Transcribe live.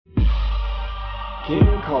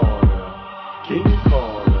King Carter, King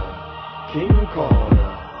Carter, King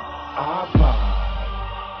Carter,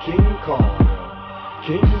 iPod, King Carter,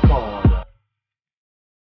 King Carter.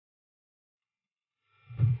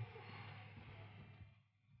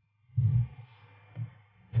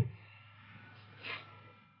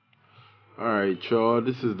 Alright, y'all,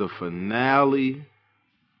 this is the finale.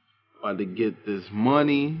 About to get this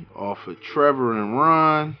money off of Trevor and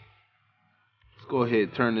Ron. Let's go ahead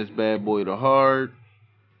and turn this bad boy to hard.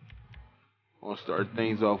 I'll start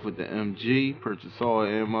things off with the MG. Purchase all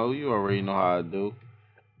ammo. You already know how I do.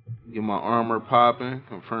 Get my armor popping.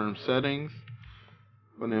 Confirm settings.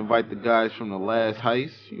 I'm gonna invite the guys from the last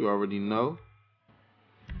heist. You already know.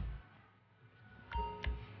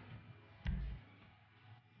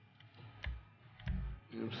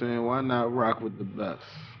 You know what I'm saying? Why not rock with the best?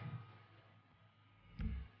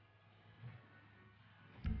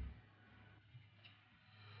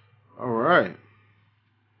 Alright.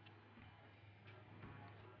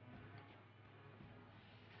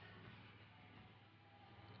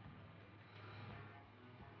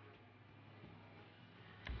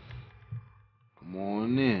 Come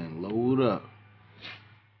on in. Load up.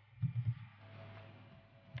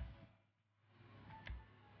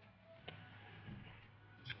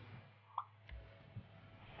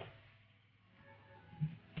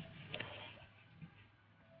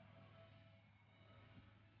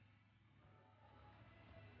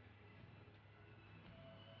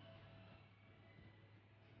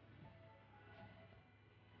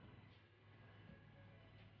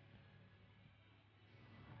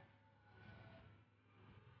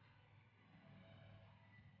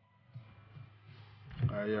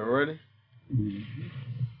 Are y'all ready? Mm-hmm.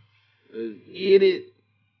 Let's get it.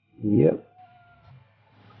 Yep.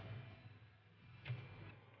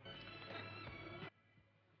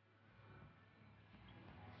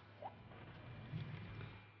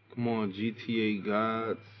 Come on, GTA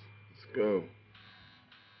gods. Let's go.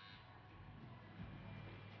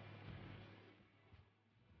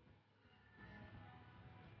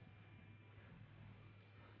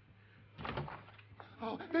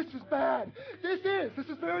 Oh, this is bad. This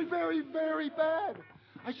is very, very, very bad.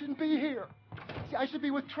 I shouldn't be here. See, I should be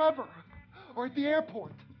with Trevor or at the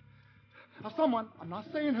airport. Now, someone, I'm not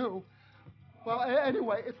saying who, well,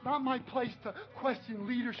 anyway, it's not my place to question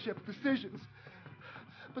leadership decisions.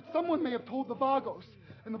 But someone may have told the Vagos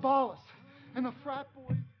and the Ballas and the frat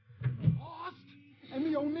boys, Lost, and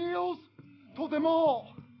the O'Neills, told them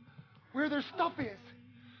all where their stuff is.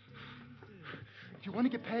 If you want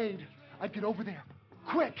to get paid, I'd get over there.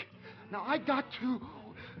 Quick! Now I got to...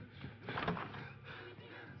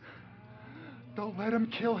 Don't let him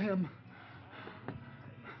kill him.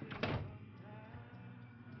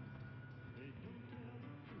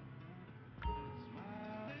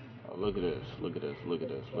 Oh, look at this. Look at this. Look at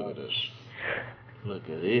this. Look at this. Look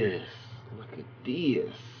at this. Look at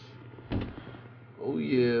this. Oh,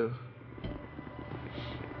 yeah.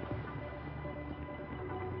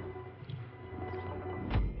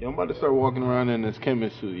 Yo, I'm about to start walking around in this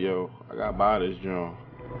chemist suit, yo. I gotta buy this joint.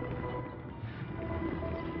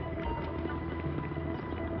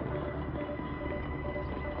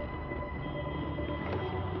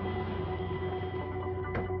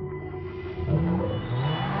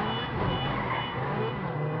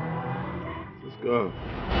 Let's go.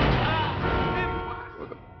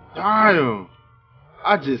 Damn!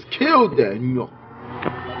 I just killed that, you know.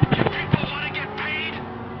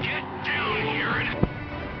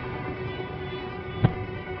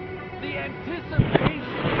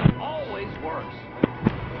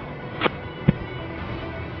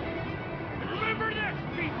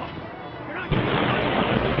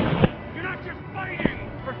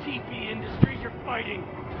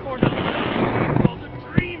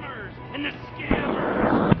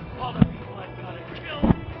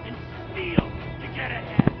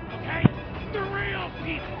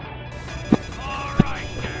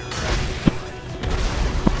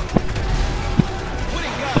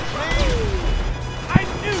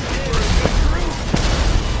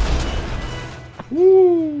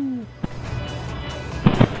 Woo!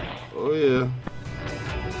 Oh yeah.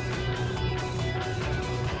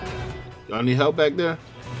 Y'all need help back there?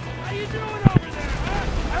 How you doing over there, huh?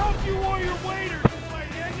 I hope you wore your waders and by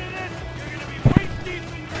the end of this, you're gonna be waist deep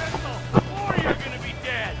in crystal, or you're gonna be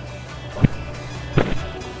dead.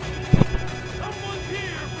 Someone's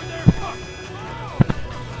here for their fuck.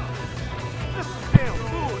 This is damn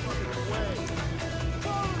foolish in a way.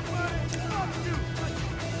 Fuck you.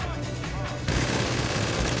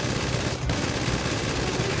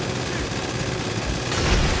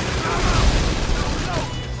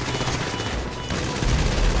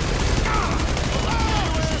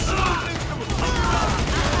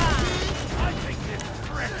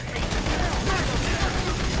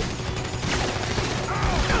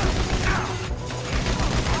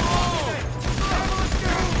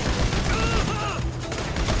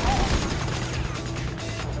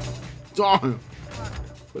 saw him.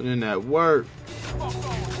 Put in that work.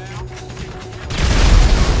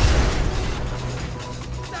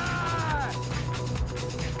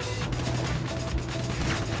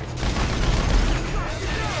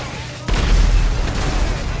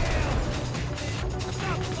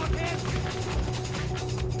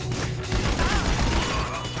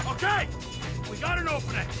 Okay, we got an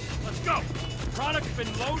opening. Let's go. Product's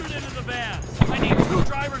been loaded into the van. I need 2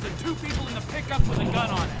 drivers and 2 people in the pickup with a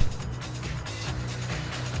gun on it.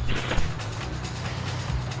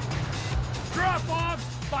 Drop-offs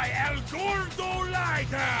by El Gordo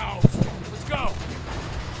Lighthouse. Let's go.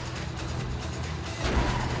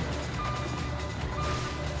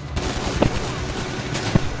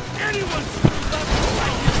 Anyone screws up,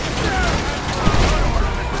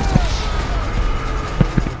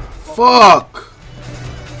 Fuck.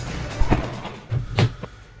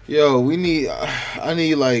 Yo, I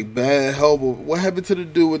need like bad help. What happened to the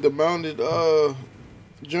dude with the mounted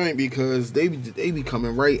joint? Because they be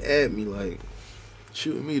coming right at me, like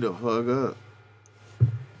shooting me the fuck up. I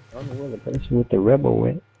don't know where the person with the rebel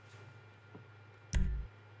went.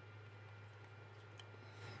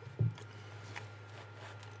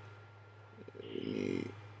 We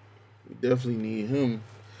definitely need him.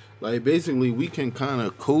 Like basically, we can kind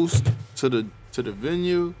of coast to the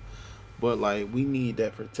venue, but like we need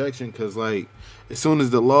that protection because like as soon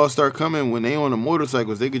as the laws start coming, when they on the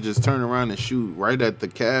motorcycles, they could just turn around and shoot right at the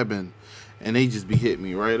cabin, and they just be hitting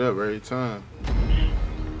me right up every time.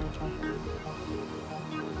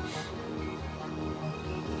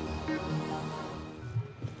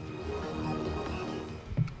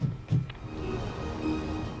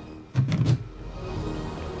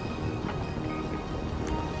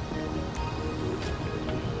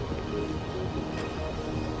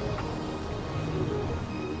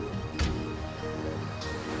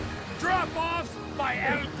 Drop-offs by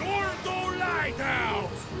El Gordo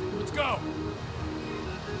Lighthouse. Let's go.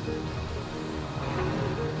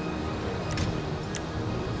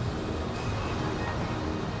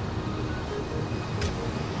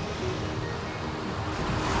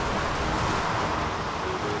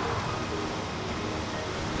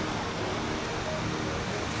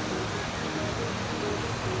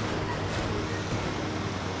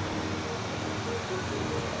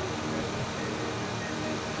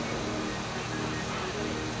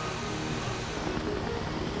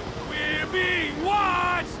 We're being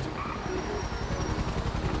watched!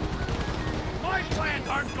 My plans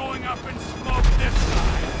aren't going up in smoke this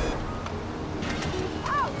time.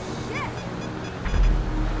 Oh, shit!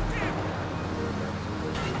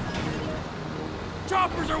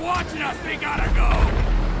 Choppers are watching us, they gotta go!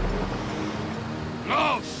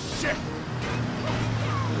 Oh, shit!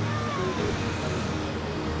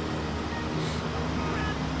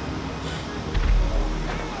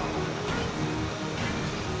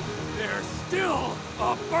 There's still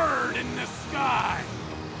a bird in the sky!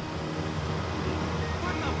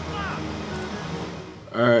 What the fuck?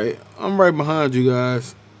 Alright, I'm right behind you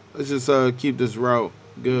guys. Let's just keep this route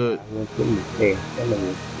good. I went to the stairs.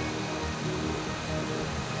 Hello.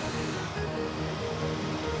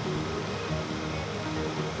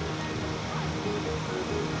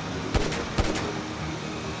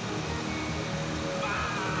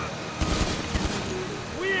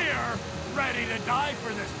 We're ready to die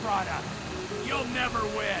for this product. You'll never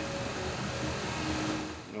win.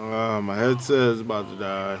 My headset is about to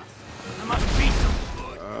die. There must be some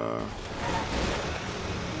good.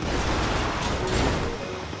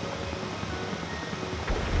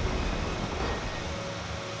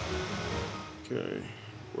 Okay,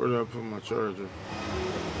 where did I put my charger?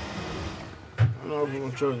 I know I put my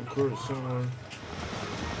charging cord somewhere.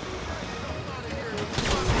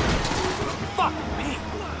 Fuck me!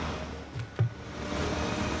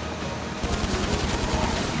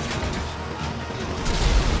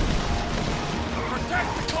 Protect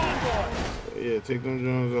the convoy! Yeah, take them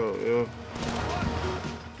joints out, yo.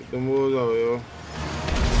 Take them wolves out, yo.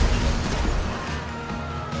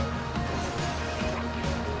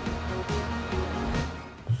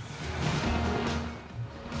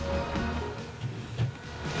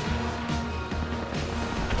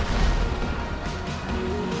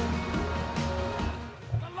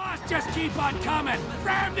 The lost just keep on coming!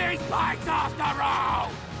 Ram these bikes off the road!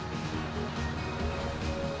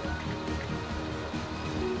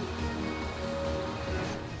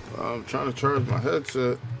 I'm trying to charge my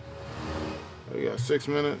headset. I got 6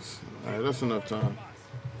 minutes. Alright, that's enough time.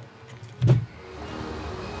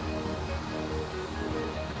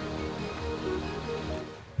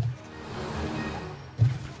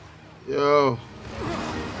 Yo.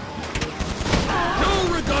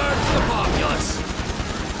 No regard for the populace!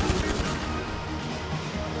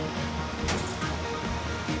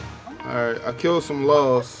 alright. I killed some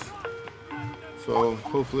lost. So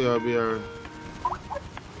hopefully I'll be alright.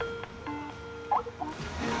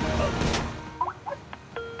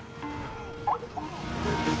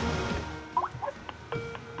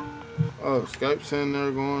 Oh, Skype's in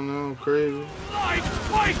there going on crazy. Light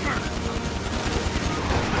biker!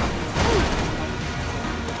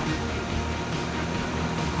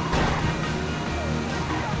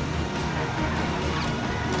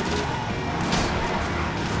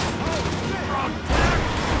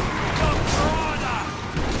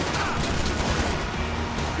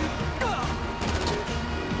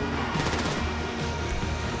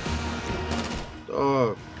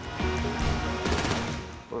 Dog.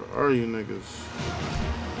 Where are you niggas?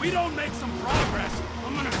 We don't make some progress,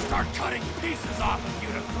 I'm gonna start cutting pieces off of you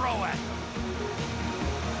to throw at them.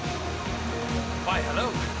 Why,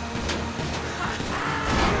 hello.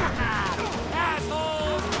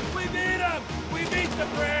 Assholes! We beat them! We beat the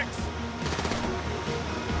bricks!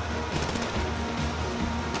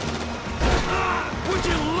 Would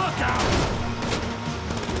you look out!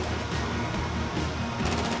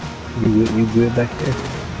 You good back there?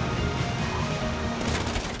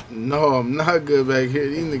 No, I'm not good back here.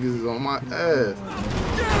 These niggas is on my ass.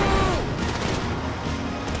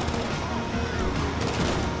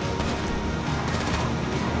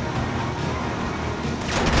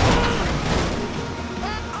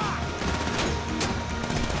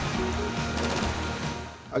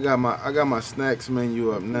 I got my snacks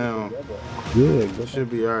menu up now. Good. Should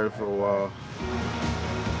be alright for a while.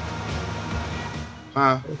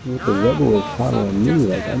 Huh? The rebel is following me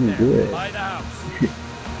like I'm good. By the house.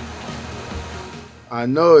 I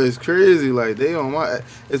know, it's crazy. Like, they on my...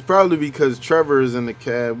 It's probably because Trevor is in the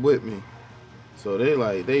cab with me. So they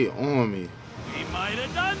on me. We might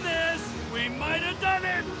have done this. We might have done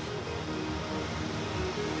it.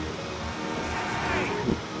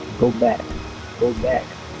 Go back. Go back.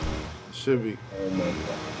 Should be. Oh my god.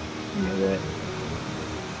 You know that?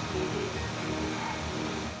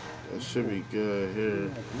 It should be good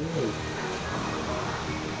here.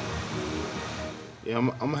 Yeah,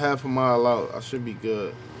 I'm half a mile out. I should be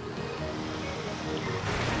good.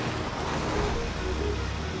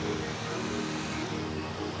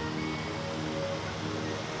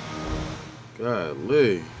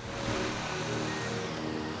 Golly.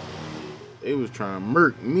 They was trying to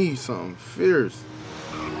murk me something fierce.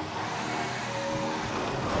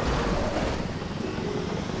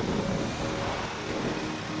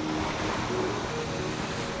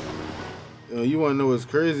 You wanna know what's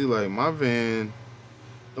crazy? Like, my van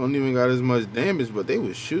don't even got as much damage, but they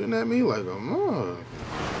was shooting at me like a mug.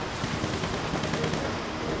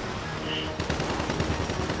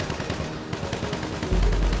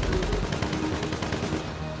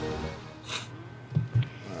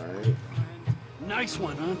 Alright. Nice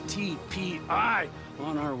one, huh? TPI.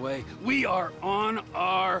 On our way. We are on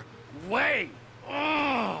our way.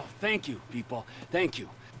 Oh, thank you, people. Thank you.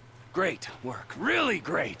 Great work. Really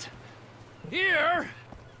great. Here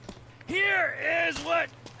is what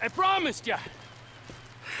I promised you.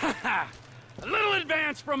 A little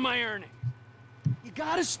advance from my earning. You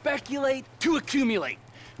gotta speculate to accumulate.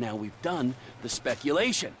 Now we've done the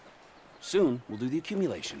speculation. Soon, we'll do the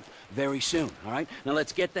accumulation. Very soon, all right? Now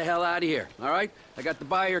let's get the hell out of here, all right? I got the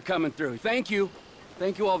buyer coming through. Thank you.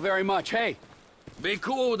 Thank you all very much. Hey, be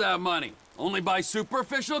cool with that money. Only buy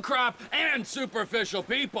superficial crap and superficial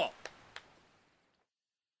people.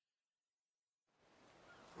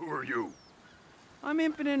 Who are you? I'm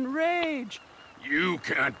Impotent Rage. You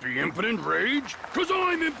can't be Impotent Rage, 'cause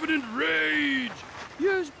I'm Impotent Rage.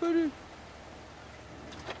 Yes, buddy.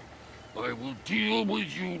 I will deal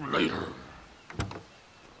with you later.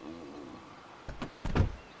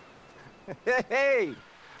 Hey,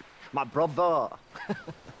 my brother.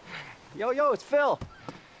 Yo, it's Phil.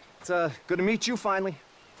 It's good to meet you finally.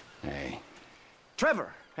 Hey.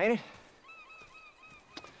 Trevor, ain't it?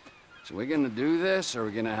 So we're gonna do this, or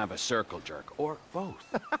we're gonna have a circle jerk, or both?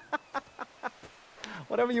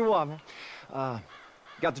 Whatever you want, man.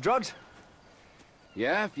 Got the drugs?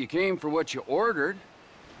 Yeah, if you came for what you ordered.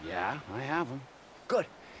 Yeah, I have them. Good.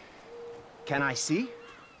 Can I see?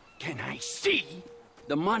 Can I see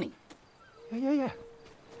the money? Yeah,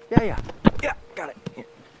 got it. Here.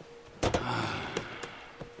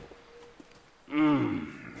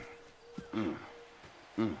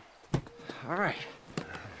 All right.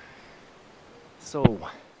 So,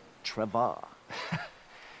 Trevor,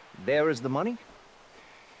 there is the money.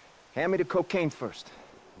 Hand me the cocaine first.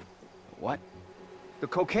 What? The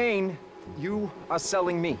cocaine you are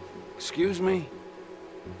selling me. Excuse me?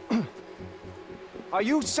 Are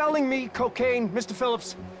you selling me cocaine, Mr.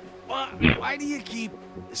 Phillips? Why do you keep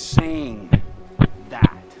saying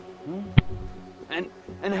that? Hmm?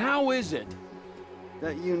 And how is it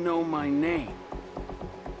that you know my name?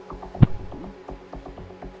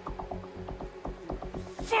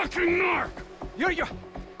 Fucking narc! You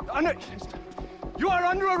are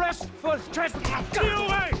under arrest for trespassing. Get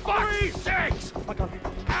away! Fuck sakes! Oh my God.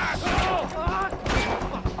 Asshole!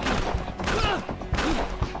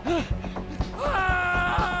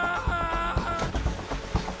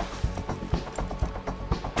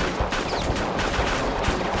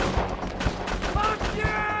 Fuck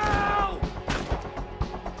you!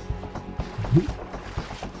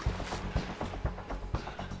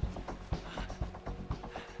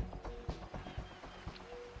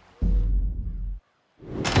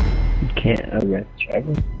 Can't arrest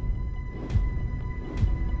Trevor.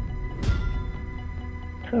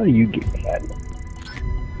 How do you get caught?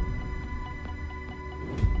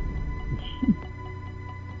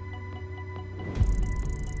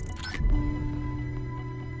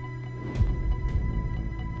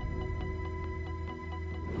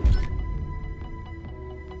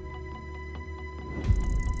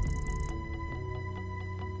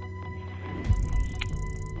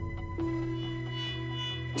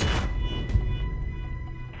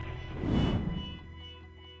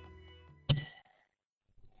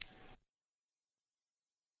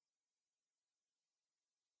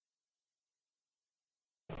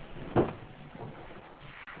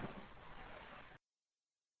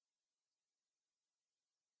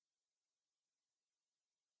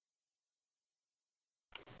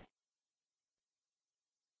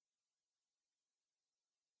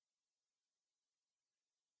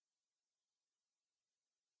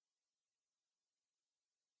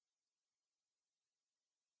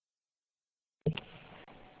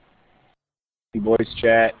 Voice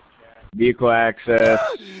chat, vehicle access,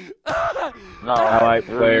 No, highlight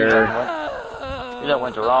player. you done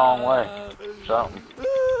went the wrong way. Something.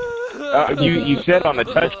 You said on the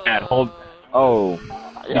touchpad, hold. Oh,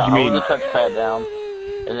 Yeah, you mean hold the touchpad down,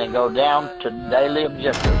 and then go down to daily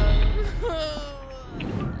objectives.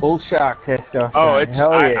 Full shock test off. Oh, it's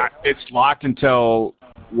hell yeah. it's locked until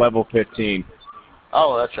level 15.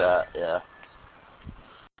 Oh, that's right. Yeah.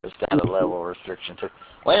 It's got a level restriction too.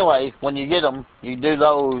 Well, anyway, when you get them, you do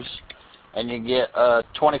those, and you get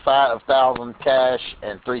 25,000 cash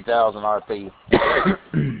and 3,000 RP.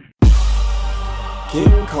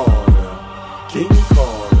 King Carter, King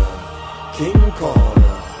Carter, King Carter,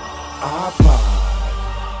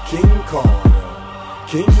 iPod, King Carter,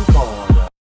 King Carter.